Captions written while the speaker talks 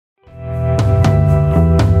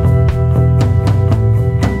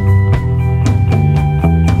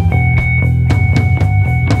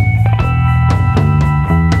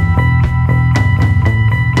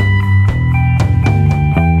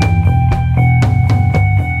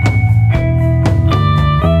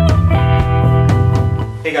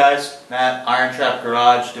guys? Matt, Irontrap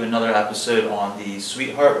Garage, do another episode on the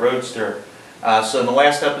Sweetheart Roadster. So in the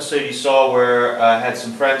last episode you saw where I had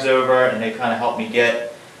some friends over and they kind of helped me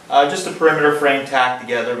get just a perimeter frame tacked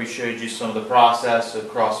together. We showed you some of the process of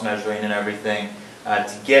cross measuring and everything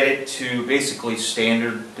to get it to basically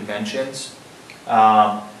standard dimensions.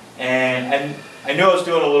 And I know I was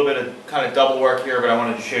doing a little bit of kind of double work here, but I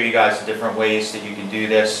wanted to show you guys the different ways that you can do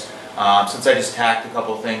this. Since I just tacked a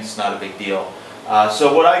couple of things, it's not a big deal.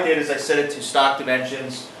 So what I did is I set it to stock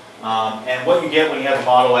dimensions, and what you get when you have a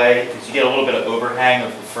Model A is you get a little bit of overhang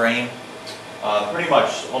of the frame, pretty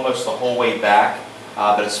much almost the whole way back,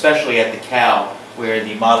 but especially at the cowl, where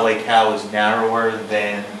the Model A cowl is narrower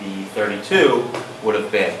than the 32 would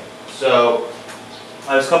have been. So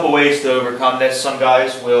there's a couple ways to overcome this. Some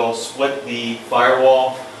guys will split the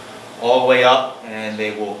firewall all the way up and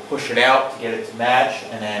they will push it out to get it to match,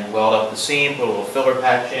 and then weld up the seam, put a little filler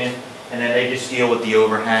patch in, and then they just deal with the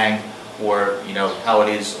overhang, or how it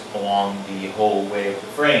is along the whole way of the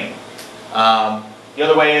frame. The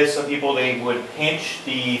other way is some people, they would pinch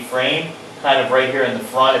the frame kind of right here in the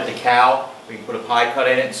front at the cowl. We can put a pie cut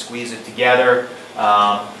in it and squeeze it together,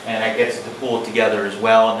 and that gets it to pull it together as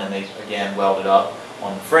well, and then they again weld it up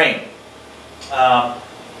on the frame.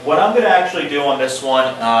 What I'm going to actually do on this one,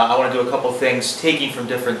 I want to do a couple things taking from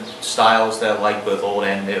different styles that I like, both old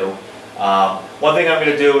and new. One thing I'm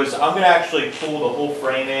going to do is I'm going to actually pull the whole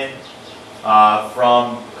frame in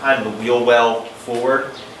from kind of the wheel well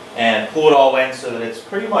forward and pull it all in so that it's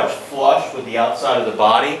pretty much flush with the outside of the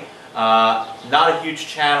body. Not a huge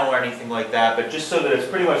channel or anything like that, but just so that it's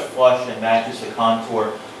pretty much flush and matches the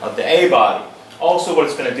contour of the A body. Also, what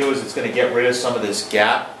it's going to do is it's going to get rid of some of this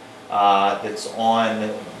gap that's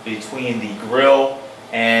on between the grill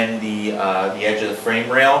and the edge of the frame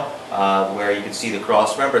rail, where you can see the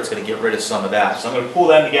cross member. It's going to get rid of some of that. So I'm going to pull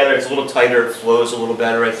them together. It's a little tighter. It flows a little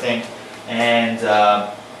better, I think. And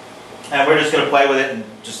we're just going to play with it and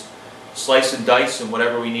just slice and dice and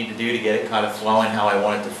whatever we need to do to get it kind of flowing how I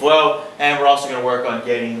want it to flow. And we're also going to work on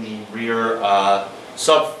getting the rear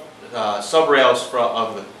sub rails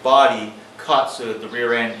of the body cut so that the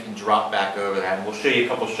rear end can drop back over that. And we'll show you a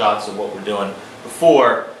couple shots of what we're doing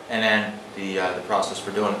before and then the process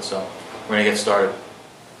for doing it. So we're going to get started.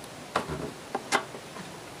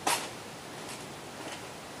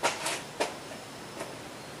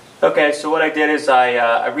 Okay, so what I did is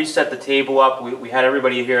I reset the table up. We had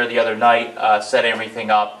everybody here the other night, set everything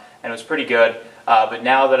up, and it was pretty good. But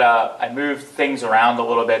now that I moved things around a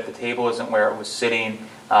little bit, the table isn't where it was sitting.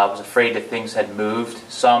 I was afraid that things had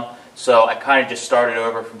moved some. So I kind of just started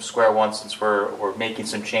over from square one, since we're making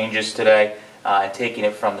some changes today and taking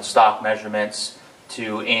it from the stock measurements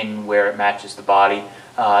to in where it matches the body.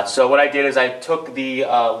 So what I did is I took the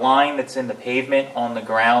line that's in the pavement on the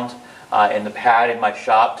ground in the pad in my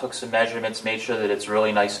shop, took some measurements, made sure that it's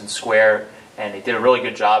really nice and square, and they did a really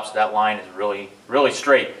good job, so that line is really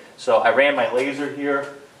straight. So I ran my laser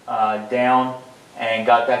here down and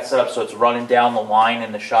got that set up so it's running down the line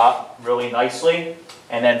in the shop really nicely.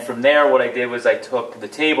 And then from there, what I did was I took the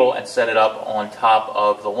table and set it up on top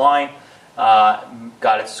of the line,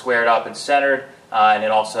 got it squared up and centered, and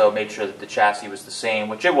then also made sure that the chassis was the same,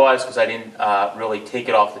 which it was, because I didn't really take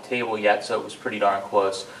it off the table yet, so it was pretty darn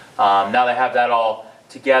close. Now that I have that all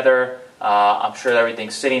together, I'm sure that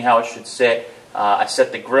everything's sitting how it should sit. I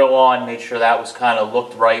set the grill on, made sure that was kind of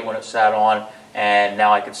looked right when it sat on, and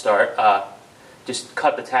now I can start, just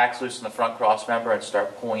cut the tacks loose in the front cross member and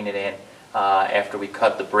start pulling it in after we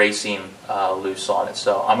cut the bracing loose on it.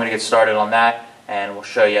 So I'm going to get started on that, and we'll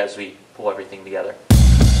show you as we pull everything together.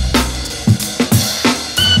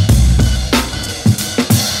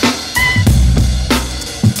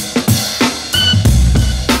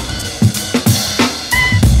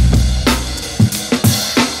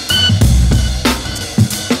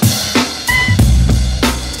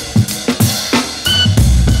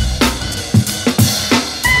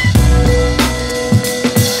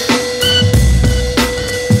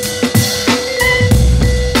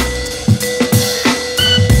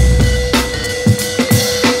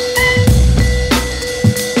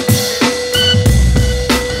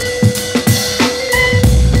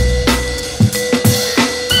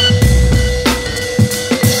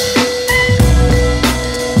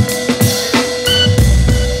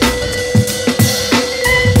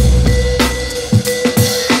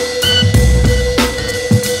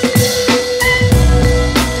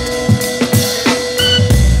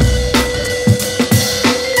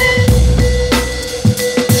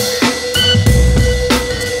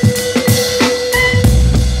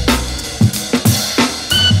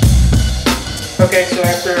 Okay, so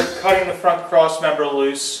after cutting the front cross member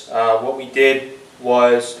loose, what we did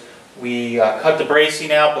was we cut the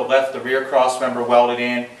bracing out but left the rear cross member welded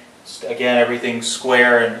in. Again, everything's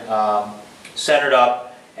square and centered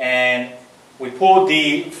up, and we pulled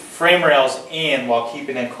the frame rails in while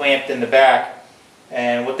keeping them clamped in the back,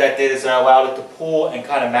 and what that did is that allowed it to pull and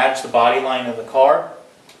kind of match the body line of the car,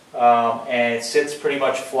 and it sits pretty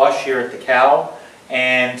much flush here at the cowl.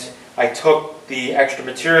 And I took the extra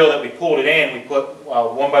material that we pulled it in, we put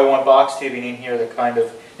 1x1 box tubing in here that kind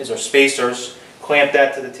of is our spacers, clamped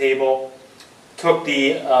that to the table, took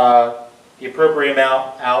the appropriate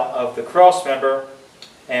amount out of the cross member,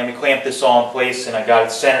 and we clamped this all in place, and I got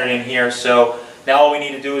it centered in here. So now all we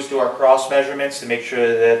need to do is do our cross measurements to make sure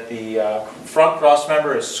that the front cross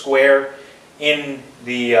member is square in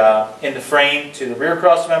the frame to the rear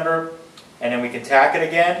cross member, and then we can tack it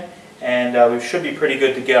again, and we should be pretty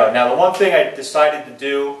good to go. Now, the one thing I decided to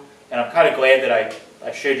do, and I'm kind of glad that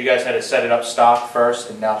I showed you guys how to set it up stock first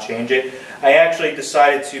and now change it, I actually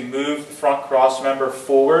decided to move the front cross member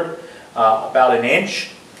forward about an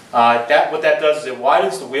inch. What that does is it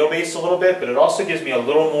widens the wheelbase a little bit, but it also gives me a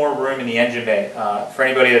little more room in the engine bay. For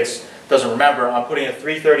anybody that doesn't remember, I'm putting a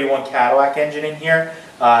 331 Cadillac engine in here,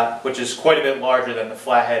 which is quite a bit larger than the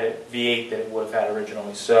flathead V8 that it would have had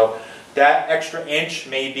originally. So that extra inch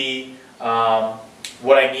may be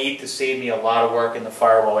what I need to save me a lot of work in the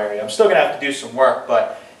firewall area. I'm still going to have to do some work,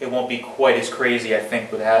 but it won't be quite as crazy, I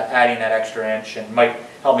think, with adding that extra inch, and might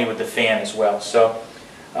help me with the fan as well. So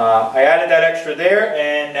I added that extra there,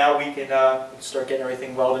 and now we can start getting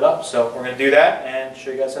everything welded up. So we're going to do that and show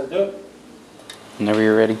you guys how to do it. Whenever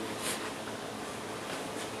you're ready.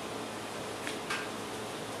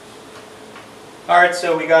 Alright,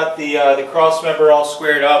 so we got the cross member all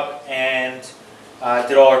squared up, and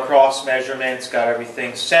did all our cross measurements, got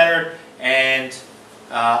everything centered, and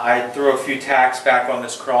I threw a few tacks back on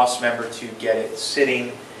this cross member to get it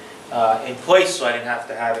sitting in place so I didn't have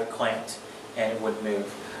to have it clamped and it wouldn't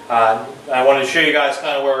move. I wanted to show you guys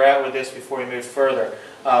kind of where we're at with this before we move further.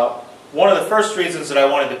 One of the first reasons that I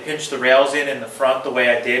wanted to pinch the rails in the front the way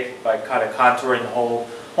I did, by kind of contouring the whole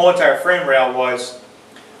entire frame rail, was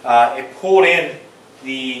it pulled in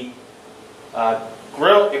the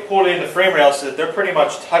frame rails so that they're pretty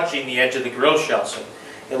much touching the edge of the grill shell. So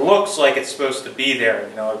it looks like it's supposed to be there.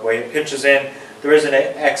 You know, the way it pinches in, there is an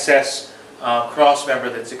excess cross member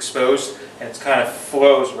that's exposed, and it kind of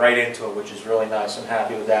flows right into it, which is really nice. I'm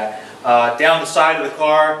happy with that. Down the side of the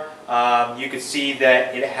car, you can see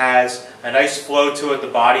that it has a nice flow to it. The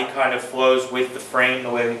body kind of flows with the frame the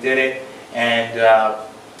way we did it, and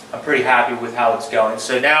I'm pretty happy with how it's going.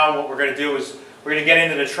 So now what we're going to do is we're going to get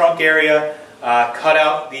into the trunk area, cut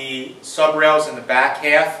out the sub rails in the back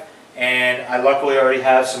half, and I luckily already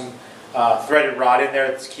have some threaded rod in there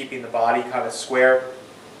that's keeping the body kind of square.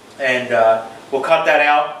 And we'll cut that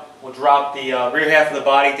out. We'll drop the rear half of the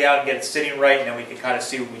body down and get it sitting right, and then we can kind of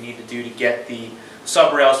see what we need to do to get the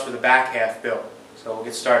sub rails for the back half built. So we'll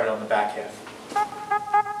get started on the back half.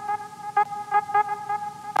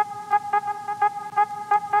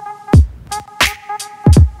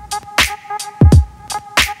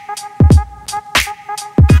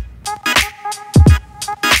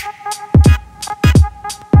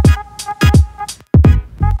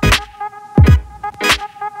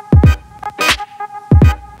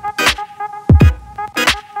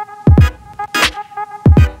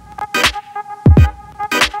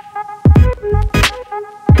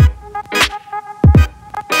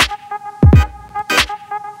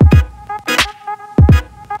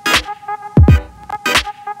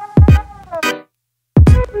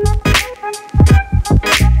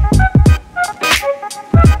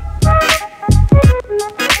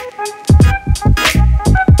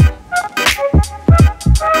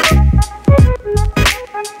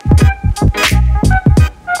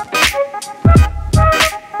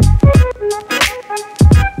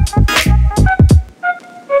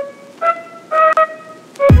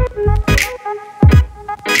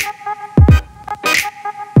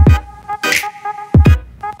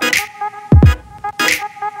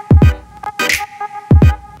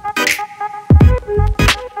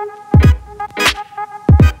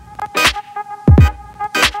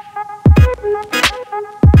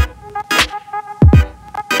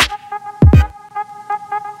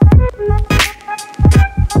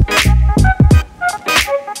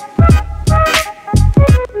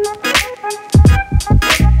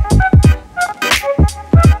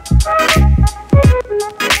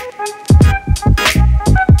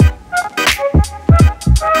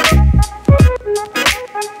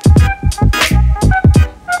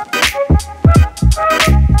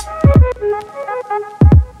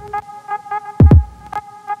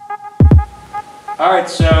 Alright,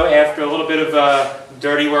 so after a little bit of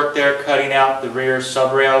dirty work there, cutting out the rear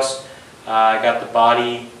sub rails, I got the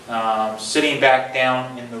body sitting back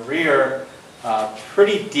down in the rear,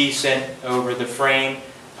 pretty decent over the frame.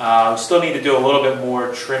 We still need to do a little bit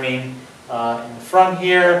more trimming in the front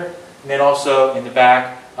here, and then also in the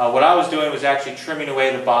back. What I was doing was actually trimming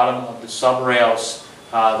away the bottom of the sub rails,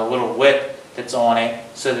 the little lip that's on it,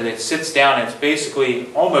 so that it sits down and it's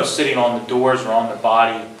basically almost sitting on the doors or on the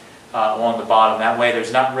body on the bottom. That way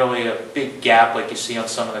there's not really a big gap like you see on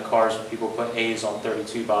some of the cars when people put A's on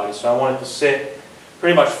 32 bodies. So I want it to sit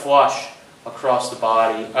pretty much flush across the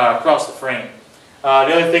body, across the frame. The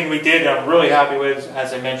other thing we did, and I'm really happy with,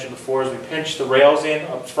 as I mentioned before, is we pinched the rails in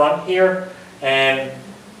up front here, and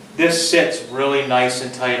this sits really nice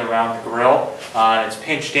and tight around the grill. And it's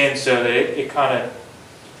pinched in so that it kind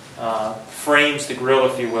of frames the grill,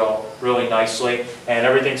 if you will, really nicely, and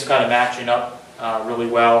everything's kind of matching up really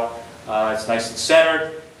well. It's nice and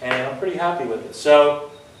centered, and I'm pretty happy with it.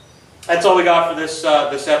 So that's all we got for this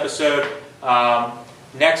this episode.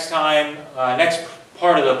 Next time, next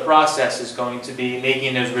part of the process is going to be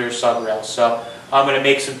making those rear sub rails. So I'm going to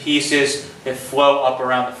make some pieces that flow up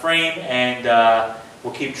around the frame, and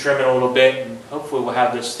we'll keep trimming a little bit, and hopefully we'll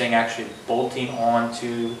have this thing actually bolting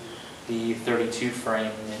onto the 32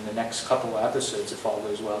 frame in the next couple of episodes if all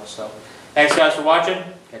goes well. So thanks guys for watching.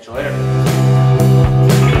 Catch you later.